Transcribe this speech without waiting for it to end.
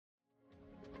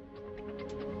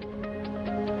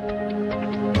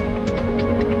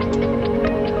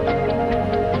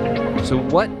So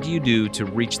what do you do to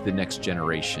reach the next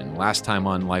generation? Last time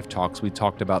on Life Talks, we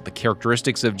talked about the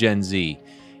characteristics of Gen Z.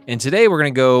 And today we're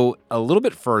going to go a little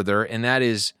bit further, and that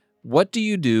is, what do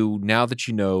you do now that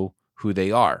you know who they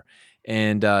are?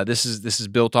 And this is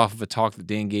built off of a talk that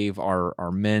Dan gave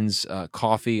our men's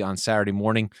coffee on Saturday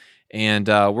morning. And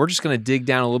we're just going to dig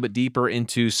down a little bit deeper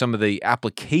into some of the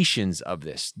applications of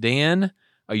this. Dan,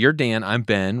 you're Dan. I'm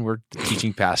Ben. We're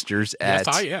teaching pastors at.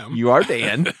 Yes, I am. You are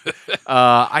Dan.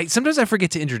 Sometimes I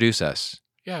forget to introduce us.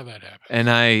 Yeah, that happens. And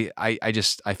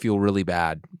I feel really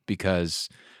bad because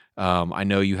I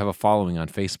know you have a following on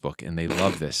Facebook and they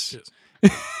love this.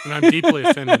 Yes. And I'm deeply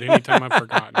offended anytime I've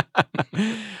forgotten.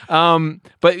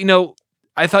 But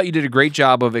I thought you did a great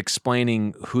job of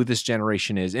explaining who this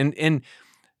generation is. And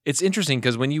it's interesting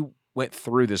because when you went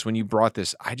through this, when you brought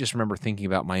this, I just remember thinking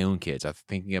about my own kids. I'm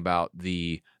thinking about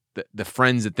the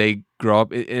friends that they grow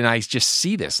up, and I just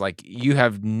see this, like, you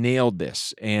have nailed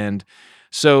this. And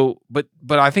so, but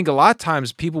I think a lot of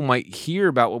times people might hear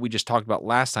about what we just talked about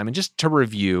last time. And just to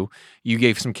review, you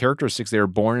gave some characteristics. They were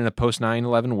born in a post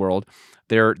 9/11 world.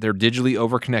 They're digitally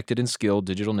overconnected and skilled,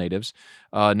 digital natives.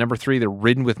 Number 3, they're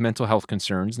ridden with mental health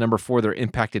concerns. Number 4, they're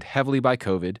impacted heavily by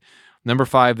COVID. Number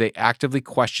 5, they actively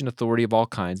question authority of all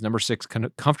kinds. Number 6,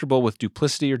 comfortable with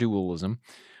duplicity or dualism.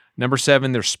 Number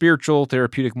 7, they're spiritual,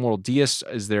 therapeutic, moral deists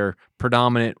is their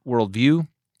predominant worldview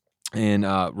and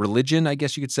religion, I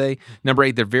guess you could say. Number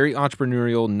 8, they're very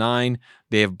entrepreneurial. 9,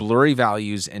 they have blurry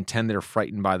values. And 10, they're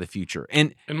frightened by the future.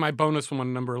 And my bonus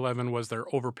one, number 11, was they're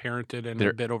overparented and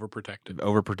a bit overprotected.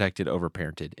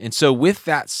 Overparented. And so with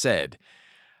that said,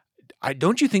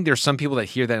 don't you think there's some people that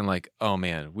hear that and like, oh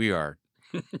man,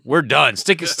 we're done.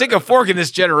 Stick a fork in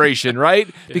this generation, right?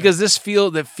 Yeah. Because this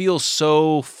feels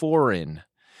so foreign.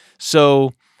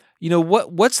 So,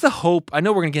 what's the hope? I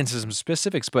know we're going to get into some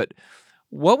specifics, but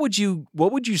what would you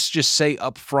just say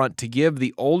up front to give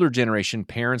the older generation,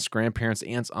 parents, grandparents,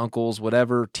 aunts, uncles,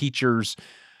 whatever, teachers,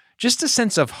 just a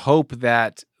sense of hope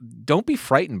that don't be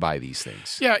frightened by these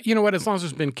things? Yeah, you know what? As long as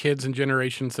there's been kids and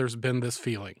generations, there's been this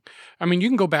feeling. I mean, you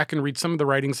can go back and read some of the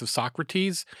writings of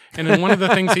Socrates, and then one of the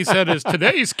things he said is,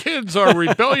 today's kids are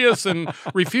rebellious and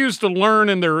refuse to learn,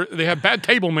 and they have bad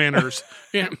table manners.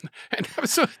 And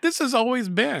so this has always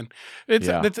been. It's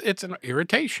an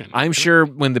irritation. I'm sure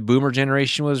when the boomer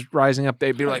generation was rising up,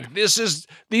 they'd be like,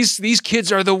 these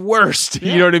kids are the worst.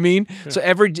 Yeah. You know what I mean? Yeah.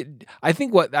 So I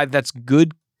think that's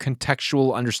good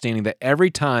contextual understanding that every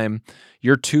time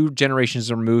you're 2 generations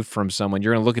removed from someone,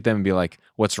 you're going to look at them and be like,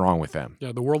 what's wrong with them?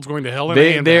 Yeah, the world's going to hell in a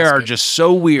handbasket. They are just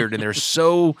so weird and they're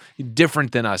so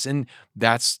different than us. And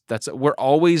that's we're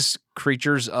always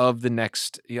creatures of the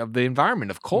environment,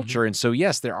 of culture. Mm-hmm. And so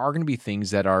yes, there are going to be things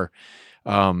that are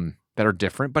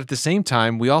different, but at the same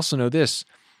time, we also know this,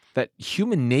 that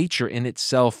human nature in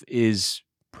itself is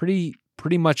pretty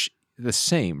much the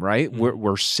same, right? Mm-hmm.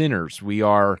 We're sinners.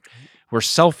 We're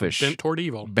selfish. Bent toward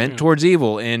evil. Towards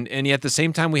evil. And yet at the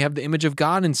same time, we have the image of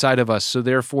God inside of us. So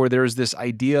therefore, there's this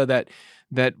idea that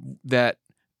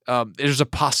there's a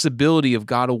possibility of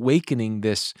God awakening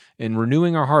this and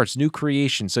renewing our hearts, new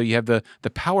creation. So you have the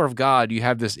power of God. You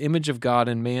have this image of God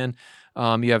in man.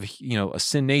 You have a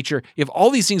sin nature. You have all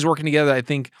these things working together. I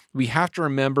think we have to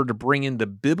remember to bring in the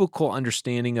biblical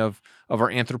understanding of our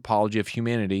anthropology of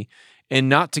humanity, and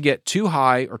not to get too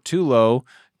high or too low,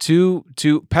 too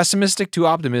pessimistic, too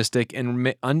optimistic,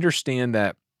 and understand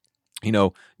that,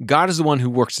 God is the one who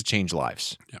works to change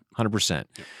lives. Yep. 100%. Yep.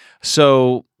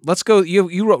 So let's go.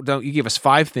 You wrote down, you gave us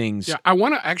 5 things. Yeah, I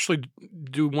want to actually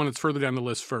do one that's further down the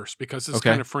list first, because this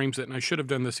kind of frames it, and I should have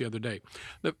done this the other day.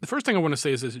 The first thing I want to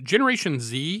say is this: Generation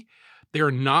Z, they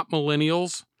are not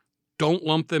millennials. Don't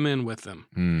lump them in with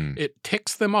them. It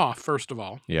ticks them off, first of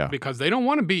all, because they don't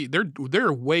want to be.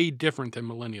 They're way different than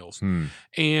millennials,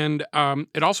 and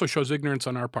it also shows ignorance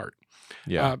on our part,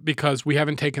 because we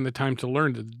haven't taken the time to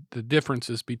learn the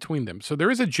differences between them. So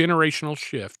there is a generational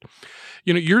shift.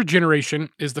 Your generation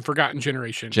is the forgotten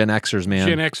generation. Gen Xers, man.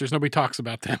 Gen Xers. Nobody talks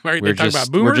about them, right? They talk about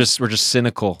boomers. We're just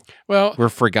cynical. Well, we're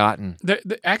forgotten.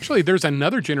 Actually, there's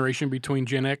another generation between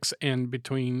Gen X and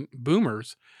between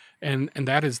boomers. And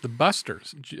that is the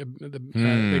busters.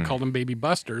 They called them baby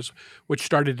busters, which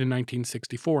started in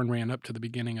 1964 and ran up to the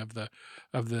beginning of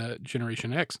the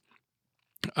Generation X.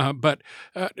 And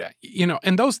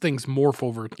those things morph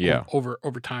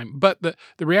over time. But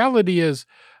the reality is,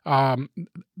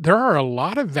 there are a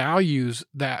lot of values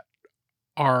that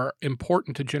are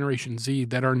important to Generation Z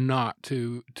that are not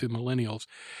to millennials.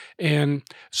 And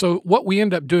so what we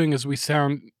end up doing is we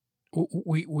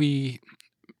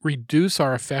reduce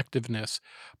our effectiveness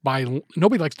by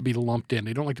nobody likes to be lumped in.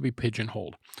 They don't like to be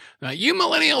pigeonholed. Now, you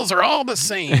millennials are all the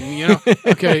same,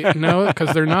 Okay, no,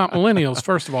 because they're not millennials,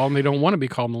 first of all, and they don't want to be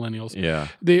called millennials. Yeah.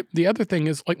 The other thing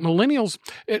is, like, millennials,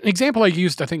 an example I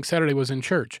used, I think Saturday, was in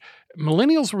church.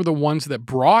 Millennials were the ones that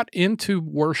brought into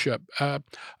worship a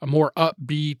more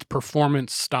upbeat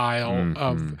performance style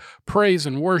of praise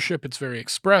and worship. It's very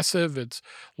expressive. It's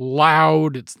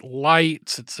loud. It's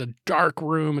lights. It's a dark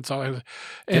room. It's all.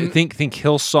 And think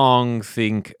Hillsong.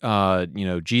 Think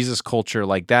Jesus culture.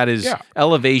 Like that is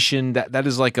elevation. That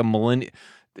is like a millennial.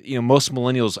 Most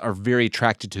millennials are very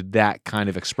attracted to that kind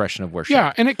of expression of worship.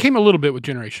 Yeah, and it came a little bit with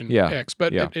Generation X,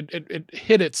 but Yeah. it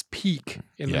hit its peak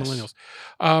in the millennials.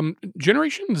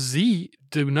 Generation Z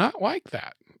do not like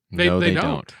that. They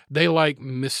don't. They like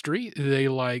mystery. They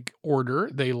like order.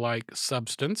 They like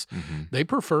substance. They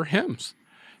prefer hymns.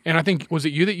 And I think, was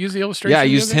it you that used the illustration? Yeah,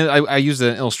 I used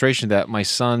an illustration that my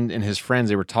son and his friends,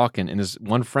 they were talking, and his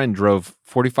one friend drove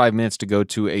 45 minutes to go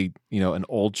to an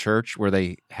old church where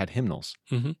they had hymnals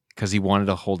because he wanted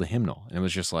to hold a hymnal. And it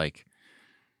was just like,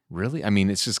 really? I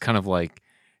mean, it's just kind of like,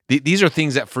 these are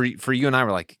things that for you and I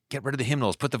were like, get rid of the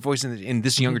hymnals, put the voice in. In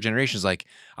this younger generation is like,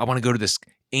 I want to go to this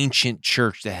ancient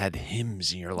church that had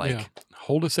hymns, and you're like,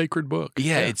 hold a sacred book.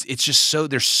 Yeah, it's just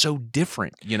they're so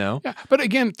different, Yeah, but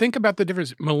again, think about the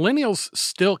difference. Millennials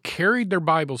still carried their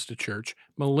Bibles to church.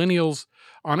 Millennials,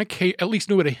 on occasion, at least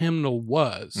knew what a hymnal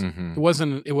was. It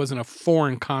wasn't a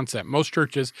foreign concept. Most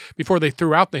churches, before they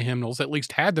threw out the hymnals, at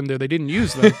least had them there. They didn't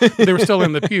use them. They were still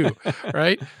in the pew,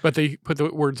 right? But they put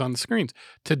the words on the screens.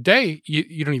 Today,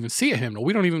 you don't even see a hymnal.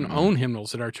 We don't even own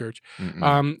hymnals at our church.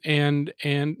 And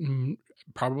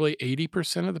probably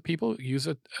 80% of the people use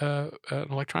an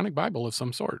electronic Bible of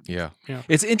some sort. Yeah.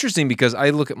 It's interesting because I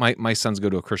look at my sons go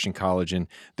to a Christian college, and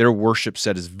their worship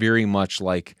set is very much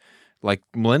like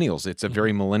millennials. It's a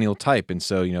very millennial type. And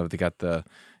so, they got the,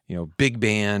 big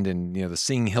band and, the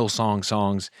sing Hillsong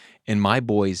songs, and my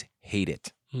boys hate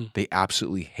it. They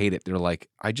absolutely hate it. They're like,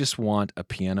 I just want a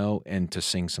piano and to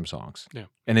sing some songs. Yeah.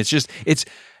 And it's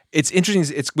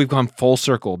interesting. We've gone full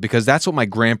circle because that's what my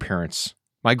grandparents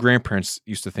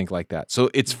used to think like that. So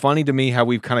it's funny to me how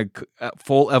we've kind of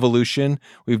full evolution.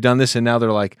 We've done this, and now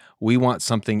they're like, we want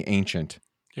something ancient.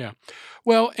 Yeah.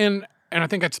 Well, and I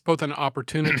think that's both an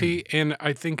opportunity, and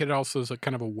I think it also is a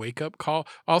kind of a wake-up call.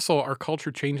 Also, our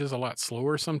culture changes a lot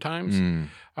slower sometimes.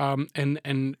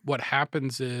 And what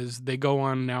happens is they go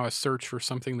on now a search for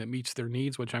something that meets their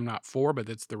needs, which I'm not for, but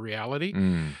it's the reality.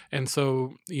 And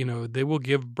so, they will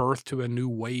give birth to a new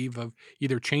wave of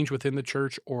either change within the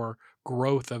church or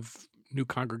growth of new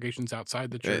congregations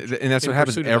outside the church. And that's what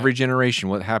happens in every generation.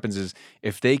 What happens is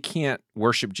if they can't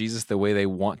worship Jesus the way they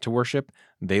want to worship,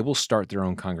 they will start their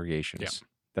own congregations. Yeah.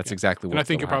 That's exactly what. And I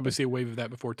think you'll probably see a wave of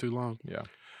that before too long. Yeah.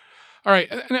 All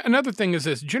right. Another thing is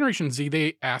this: Generation Z,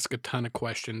 they ask a ton of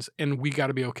questions, and we got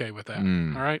to be okay with that.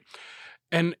 All right.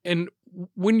 And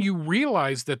when you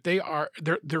realize that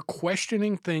they're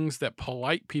questioning things that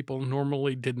polite people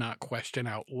normally did not question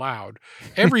out loud.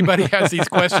 Everybody has these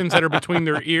questions that are between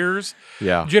their ears.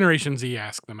 Yeah. Generation Z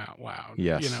ask them out loud.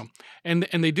 Yes. And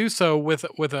they do so with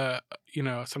a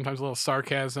sometimes a little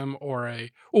sarcasm or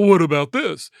well, what about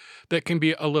this? That can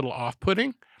be a little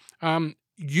off-putting.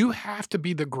 You have to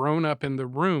be the grown-up in the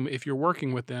room if you're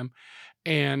working with them,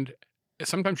 and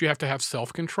sometimes you have to have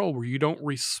self-control where you don't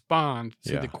respond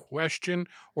to the question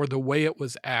or the way it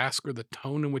was asked or the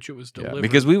tone in which it was delivered.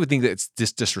 Because we would think that it's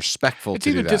just disrespectful it's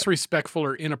to do that. It's either disrespectful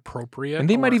or inappropriate. And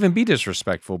they might even be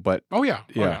disrespectful, but... Oh, yeah.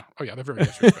 They're very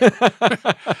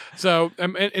disrespectful. So,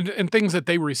 and things that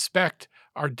they respect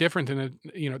are different than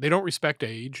they don't respect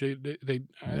age. They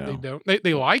don't.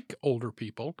 They like older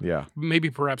people. Yeah. Maybe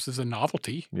perhaps as a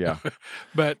novelty. Yeah.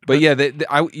 but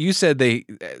you said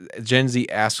Gen Z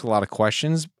asks a lot of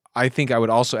questions. I think I would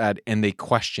also add, and they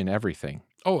question everything.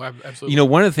 Oh, absolutely.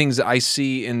 One of the things that I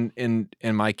see in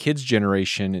my kids'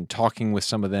 generation and talking with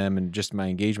some of them and just my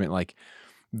engagement, like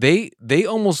they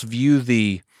almost view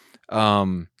the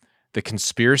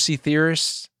conspiracy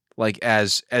theorists like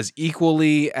as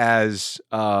equally as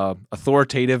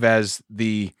authoritative as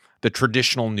the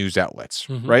traditional news outlets,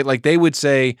 right? Like they would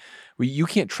say, well, you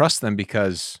can't trust them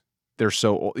because they're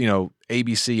so, ABC,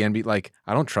 NBC, like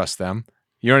I don't trust them.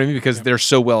 You know what I mean? Because they're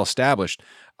so well established.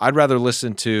 I'd rather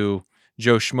listen to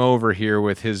Joe Schmo over here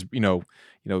with his,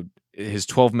 his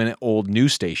 12-minute-old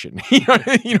news station. You know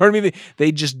what I mean?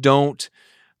 They just don't.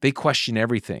 They question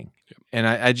everything, and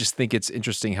I just think it's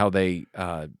interesting how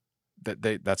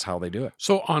that's how they do it.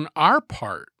 So on our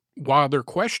part, while they're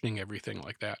questioning everything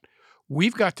like that,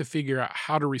 we've got to figure out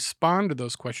how to respond to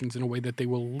those questions in a way that they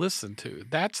will listen to.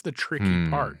 That's the tricky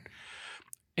part.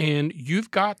 And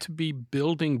you've got to be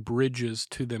building bridges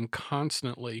to them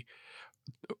constantly,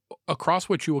 across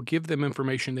which you will give them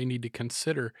information they need to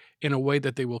consider in a way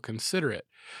that they will consider it.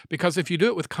 Because if you do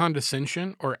it with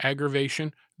condescension or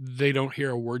aggravation, they don't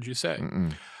hear a word you say.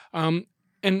 Um,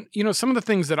 and, some of the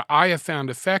things that I have found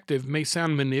effective may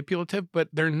sound manipulative, but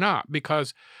they're not,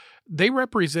 because they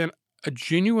represent a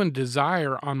genuine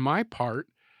desire on my part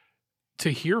to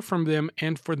hear from them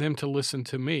and for them to listen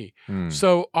to me.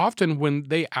 So often when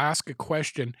they ask a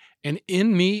question and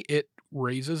in me it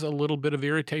raises a little bit of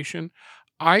irritation,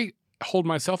 I hold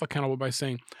myself accountable by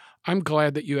saying, I'm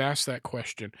glad that you asked that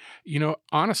question.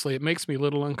 Honestly, it makes me a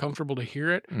little uncomfortable to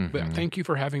hear it, but thank you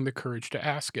for having the courage to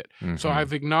ask it. So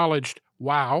I've acknowledged,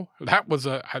 wow,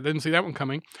 I didn't see that one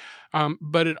coming.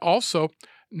 But it also,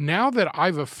 now that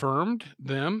I've affirmed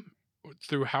them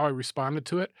through how I responded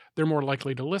to it, they're more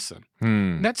likely to listen.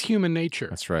 That's human nature.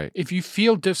 That's right. If you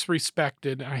feel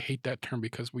disrespected, I hate that term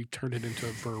because we turned it into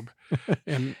a verb,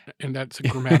 and that's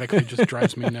grammatically just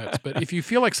drives me nuts. But if you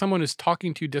feel like someone is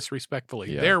talking to you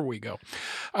disrespectfully, there we go.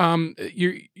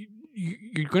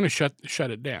 You're going to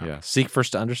shut it down. Yeah. Seek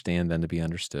first to understand, then to be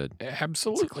understood.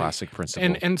 Absolutely. It's a classic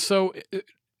principle. And so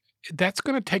that's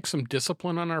going to take some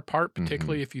discipline on our part,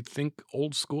 particularly if you think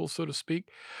old school, so to speak.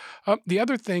 The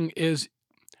other thing is,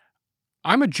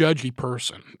 I'm a judgy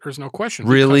person. There's no question.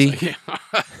 Really?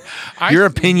 You're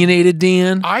opinionated,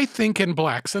 Dan? I think in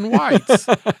blacks and whites.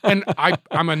 And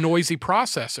I'm a noisy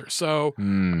processor. So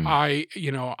I'm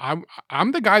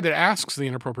the guy that asks the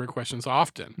inappropriate questions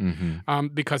often,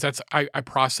 because I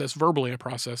process verbally, I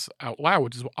process out loud,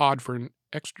 which is odd for an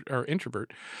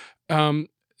introvert.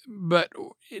 But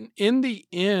in the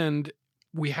end,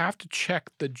 we have to check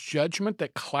the judgment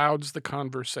that clouds the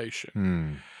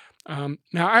conversation.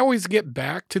 Now, I always get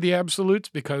back to the absolutes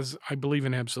because I believe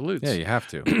in absolutes. Yeah, you have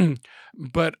to.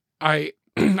 But I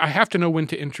have to know when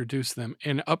to introduce them,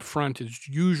 and upfront is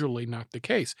usually not the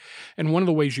case. And one of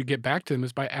the ways you get back to them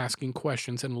is by asking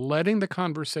questions and letting the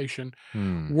conversation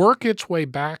work its way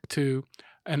back to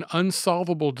an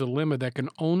unsolvable dilemma that can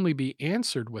only be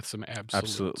answered with some absolutes.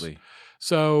 Absolutely.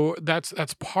 So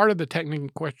that's part of the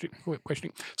technique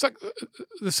questioning. So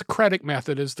the Socratic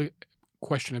method is the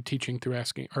question of teaching through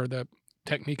asking, or the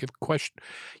technique of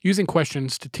using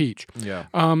questions to teach. Yeah.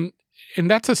 And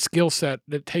that's a skill set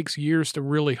that takes years to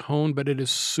really hone, but it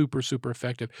is super, super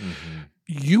effective.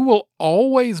 You will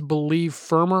always believe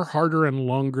firmer, harder, and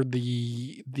longer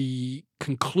the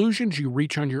conclusions you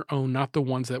reach on your own, not the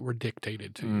ones that were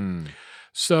dictated to you.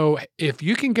 So if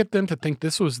you can get them to think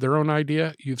this was their own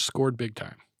idea, you've scored big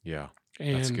time. Yeah,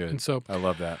 and, that's good. And so I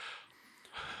love that.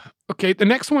 Okay, the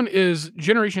next one is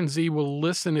Generation Z will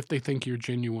listen if they think you're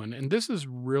genuine, and this is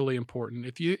really important.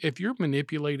 If you're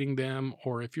manipulating them,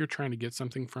 or if you're trying to get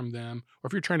something from them, or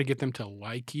if you're trying to get them to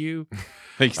like you,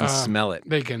 they can smell it.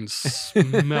 They can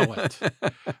smell it.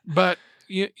 But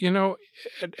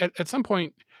at some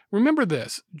point, remember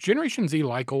this: Generation Z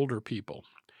like older people.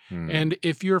 And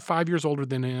if you're 5 years older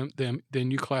than them, then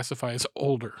you classify as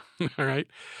older, all right?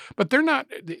 But they're not.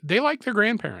 They like their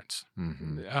grandparents.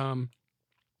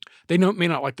 They may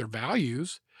not like their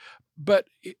values, but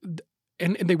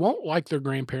and they won't like their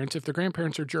grandparents if their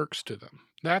grandparents are jerks to them.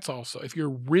 That's also, if you're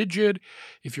rigid,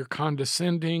 if you're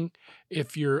condescending,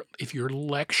 if you're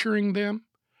lecturing them.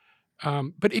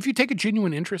 But if you take a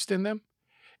genuine interest in them,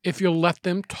 if you'll let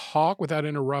them talk without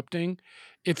interrupting,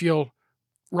 if you'll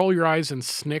roll your eyes and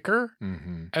snicker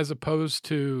as opposed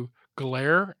to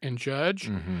glare and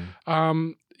judge,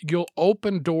 you'll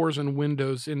open doors and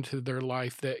windows into their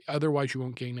life that otherwise you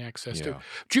won't gain access to.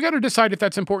 But you got to decide if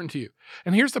that's important to you.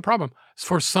 And here's the problem.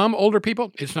 For some older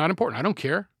people, it's not important. I don't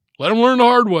care. Let them learn the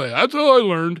hard way. That's how I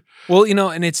learned. Well,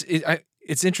 and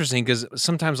it's interesting because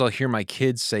sometimes I'll hear my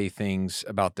kids say things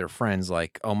about their friends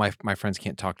like, oh, my friends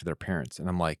can't talk to their parents. And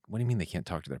I'm like, what do you mean they can't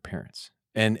talk to their parents?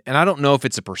 And I don't know if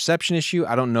it's a perception issue.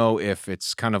 I don't know if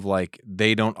it's kind of like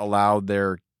they don't allow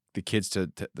the kids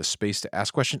to the space to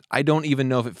ask questions. I don't even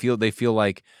know if they feel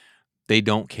like they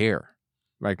don't care.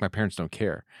 Like my parents don't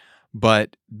care.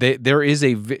 But there is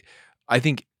I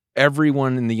think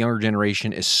everyone in the younger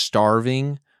generation is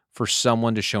starving for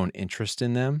someone to show an interest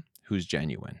in them who's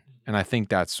genuine. And I think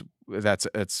that's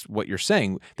what you're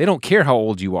saying. They don't care how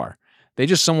old you are. They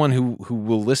just someone who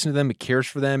will listen to them, cares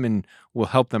for them, and will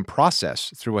help them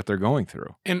process through what they're going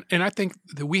through. And I think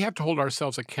that we have to hold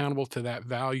ourselves accountable to that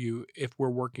value if we're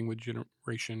working with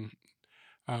Generation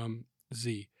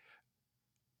Z.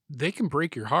 They can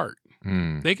break your heart.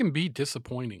 They can be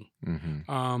disappointing.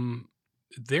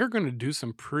 They're going to do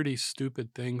some pretty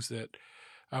stupid things that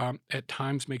at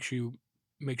times makes you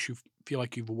feel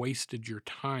like you've wasted your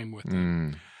time with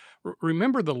them.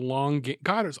 Remember the long game.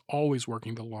 God is always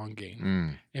working the long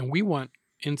game, and we want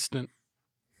instant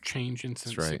change,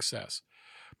 instant success.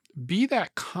 Be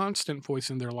that constant voice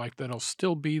in their life that'll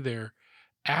still be there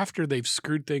after they've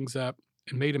screwed things up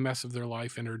and made a mess of their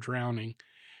life and are drowning.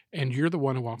 And you're the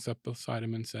one who walks up beside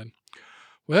them and said,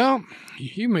 well,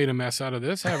 you made a mess out of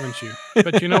this, haven't you?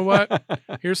 But you know what?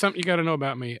 Here's something you got to know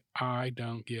about me. I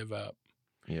don't give up.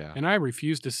 Yeah. And I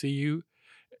refuse to see you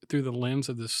through the lens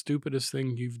of the stupidest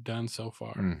thing you've done so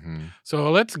far.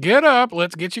 So let's get up.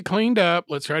 Let's get you cleaned up.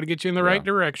 Let's try to get you in the right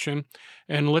direction,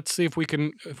 and let's see if we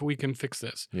can fix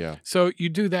this. Yeah. So you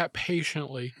do that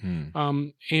patiently,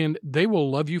 and they will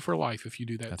love you for life if you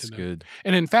do that. That's to them. good.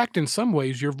 And in fact, in some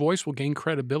ways, your voice will gain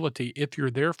credibility if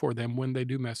you're there for them when they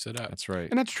do mess it up. That's right.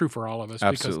 And that's true for all of us.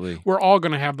 Absolutely. Because we're all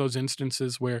going to have those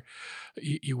instances where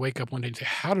you wake up one day and say,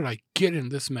 how did I get in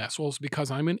this mess? Well, it's because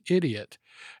I'm an idiot.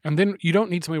 And then you don't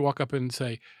need somebody to walk up and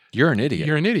say, you're an idiot.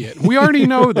 You're an idiot. We already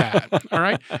know that. All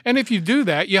right. And if you do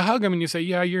that, you hug them and you say,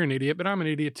 yeah, you're an idiot, but I'm an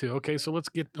idiot too. Okay. So let's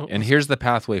get. And here's the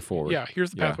pathway forward. Yeah.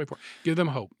 Here's the pathway forward. Give them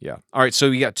hope. Yeah. All right. So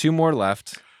we got 2 more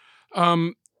left.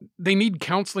 They need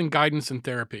counseling, guidance, and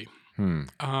therapy.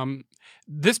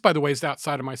 This, by the way, is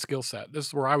outside of my skill set. This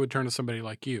is where I would turn to somebody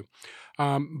like you.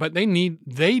 But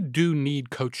they do need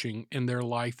coaching in their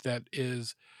life that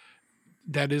is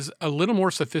a little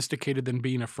more sophisticated than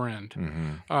being a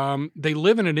friend. They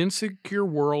live in an insecure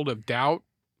world of doubt,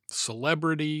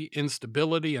 celebrity,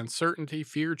 instability, uncertainty,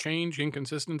 fear, change,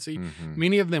 inconsistency.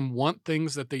 Many of them want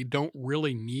things that they don't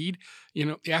really need.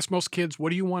 You ask most kids, what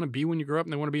do you want to be when you grow up?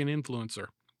 And they want to be an influencer.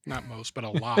 Not most, but a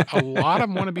lot. A lot of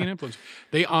them want to be an influencer.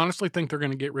 They honestly think they're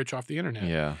going to get rich off the internet.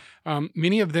 Yeah.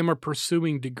 Many of them are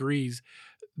pursuing degrees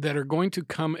that are going to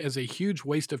come as a huge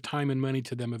waste of time and money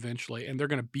to them eventually. And they're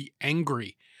going to be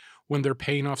angry when they're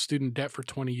paying off student debt for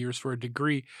 20 years for a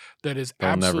degree that is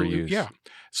absolutely, never use. Yeah.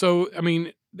 So, I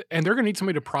mean, and they're going to need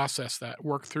somebody to process that,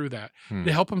 work through that,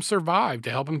 to help them survive,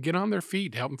 to help them get on their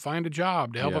feet, to help them find a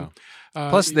job, to help them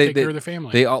Plus, take care of their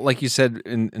family. They all, like you said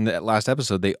in that last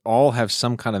episode, they all have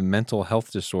some kind of mental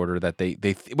health disorder that they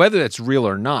whether that's real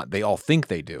or not, they all think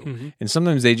they do. And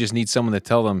sometimes they just need someone to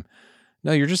tell them,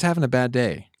 no, you're just having a bad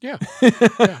day. Yeah.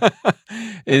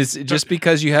 It's just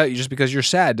because you're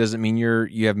sad doesn't mean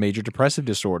you have major depressive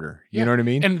disorder. You know what I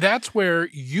mean? And that's where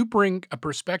you bring a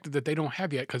perspective that they don't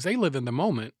have yet because they live in the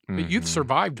moment, but you've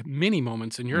survived many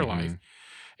moments in your life.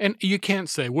 And you can't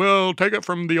say, well, take it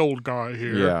from the old guy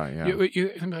here. Yeah.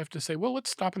 You have to say, well, let's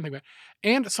stop and think about it.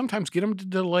 And sometimes get them to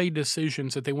delay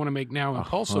decisions that they want to make now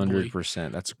impulsively.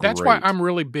 100%. That's great. That's why I'm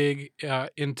really big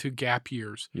into gap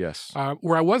years. Yes.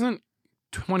 Where I wasn't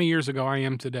 20 years ago, I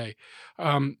am today.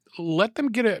 Let them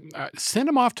send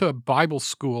them off to a Bible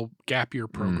school gap year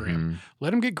program.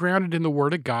 Let them get grounded in the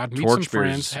Word of God, meet some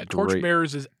friends.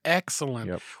 Torchbearers is excellent.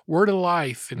 Yep. Word of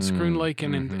Life in Schroon Lake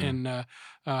and in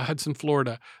Hudson,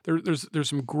 Florida. There's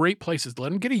some great places. Let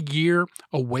them get a year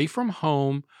away from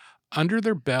home, under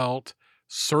their belt,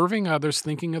 serving others,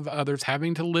 thinking of others,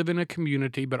 having to live in a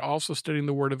community, but also studying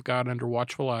the Word of God under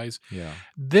watchful eyes. Yeah.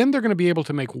 Then they're going to be able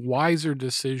to make wiser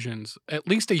decisions, at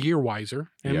least a year wiser,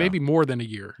 and maybe more than a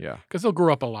year. Yeah. Because they'll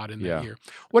grow up a lot in that year.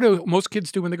 What do most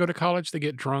kids do when they go to college? They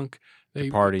get drunk. They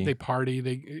party.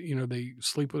 They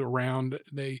sleep around.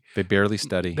 They barely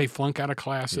study. They flunk out of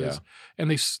classes,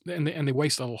 and they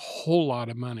waste a whole lot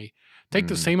of money. Take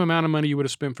the same amount of money you would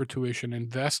have spent for tuition,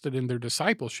 invest it in their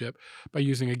discipleship by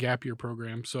using a gap year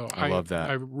program. So I love that.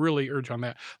 I really urge on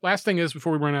that. Last thing is,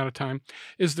 before we run out of time,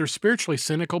 is they're spiritually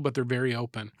cynical, but they're very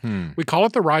open. We call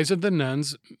it the rise of the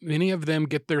nuns. Many of them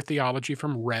get their theology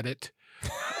from Reddit.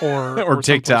 Or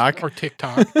TikTok. Or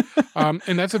TikTok.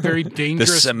 And that's a very dangerous...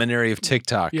 The seminary of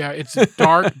TikTok. Yeah, it's a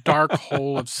dark, dark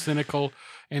hole of cynical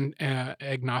and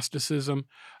agnosticism.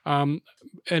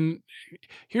 And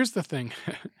here's the thing.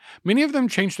 Many of them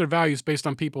change their values based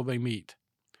on people they meet.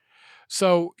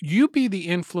 So you be the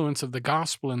influence of the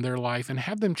gospel in their life and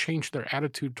have them change their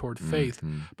attitude toward faith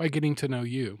by getting to know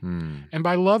you and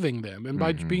by loving them and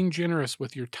by being generous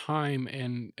with your time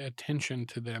and attention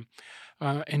to them.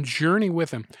 And journey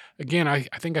with them. Again, I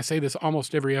think I say this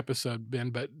almost every episode, Ben,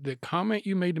 but the comment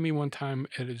you made to me one time,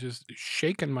 it has just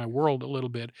shaken my world a little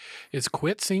bit, is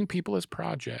quit seeing people as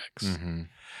projects.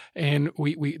 And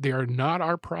they are not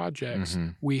our projects.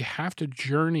 We have to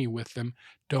journey with them.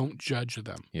 Don't judge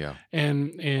them. Yeah.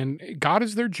 And God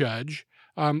is their judge.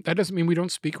 That doesn't mean we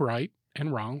don't speak right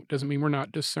and wrong. Doesn't mean we're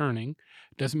not discerning.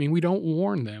 Doesn't mean we don't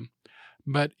warn them.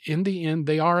 But in the end,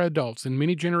 they are adults. And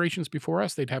many generations before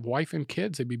us, they'd have wife and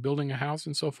kids. They'd be building a house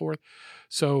and so forth.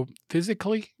 So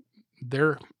physically,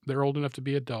 they're old enough to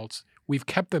be adults. We've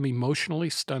kept them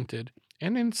emotionally stunted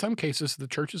and in some cases, the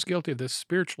church is guilty of this,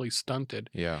 spiritually stunted.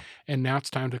 Yeah. And now it's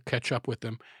time to catch up with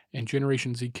them. And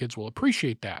Generation Z kids will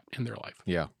appreciate that in their life.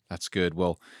 Yeah, that's good.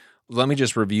 Well, let me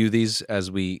just review these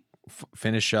as we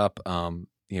finish up. You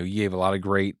gave a lot of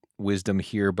great wisdom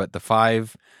here, but the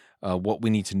 5, what we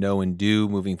need to know and do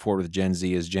moving forward with Gen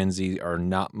Z is Gen Z are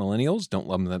not millennials. Don't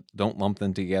lump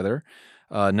them together.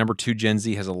 Number 2, Gen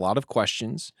Z has a lot of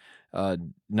questions.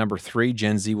 Number 3,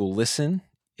 Gen Z will listen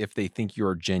if they think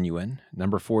you're genuine.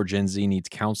 Number 4, Gen Z needs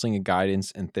counseling and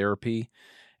guidance and therapy.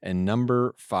 And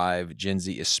number 5, Gen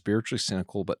Z is spiritually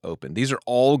cynical but open. These are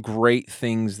all great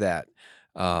things that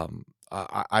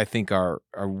I think are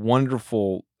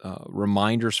wonderful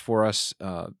reminders for us,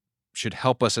 should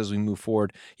help us as we move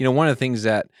forward. One of the things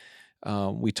that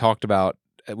we talked about,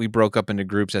 we broke up into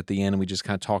groups at the end, and we just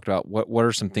kind of talked about what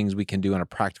are some things we can do on a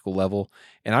practical level.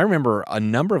 And I remember a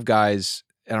number of guys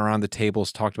around the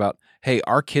tables talked about, hey,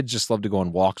 our kids just love to go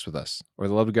on walks with us, or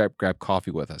they love to grab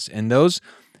coffee with us. And those,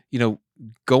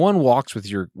 go on walks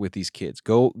with these kids.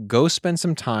 Go spend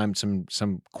some time,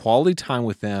 some quality time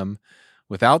with them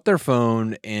without their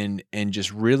phone, and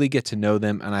just really get to know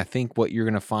them. And I think what you're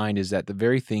going to find is that the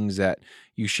very things that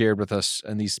you shared with us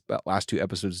in these last 2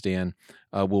 episodes, Dan,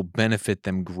 will benefit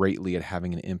them greatly at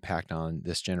having an impact on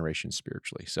this generation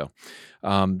spiritually. So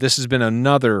this has been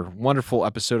another wonderful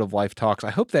episode of Life Talks.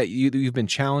 I hope that you've been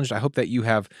challenged. I hope that you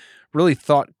have really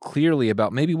thought clearly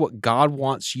about maybe what God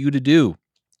wants you to do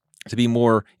to be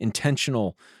more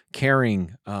intentional,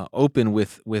 caring, open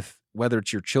with whether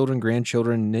it's your children,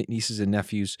 grandchildren, nieces and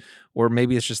nephews, or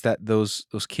maybe it's just that those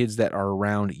kids that are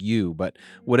around you. But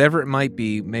whatever it might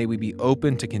be, may we be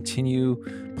open to continue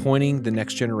pointing the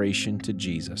next generation to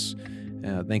Jesus.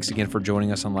 Thanks again for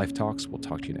joining us on Life Talks. We'll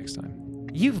talk to you next time.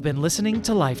 You've been listening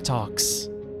to Life Talks.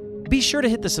 Be sure to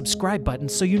hit the subscribe button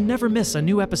so you never miss a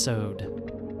new episode.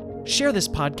 Share this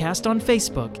podcast on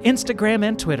Facebook, Instagram,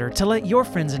 and Twitter to let your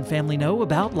friends and family know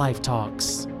about Life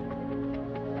Talks.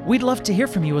 We'd love to hear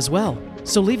from you as well,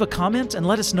 so leave a comment and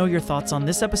let us know your thoughts on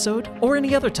this episode or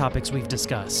any other topics we've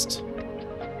discussed.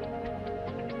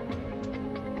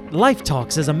 Life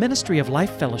Talks is a ministry of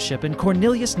Life Fellowship in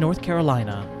Cornelius, North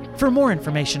Carolina. For more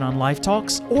information on Life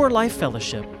Talks or Life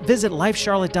Fellowship, visit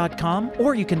lifecharlotte.com,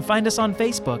 or you can find us on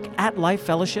Facebook at Life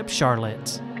Fellowship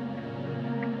Charlotte.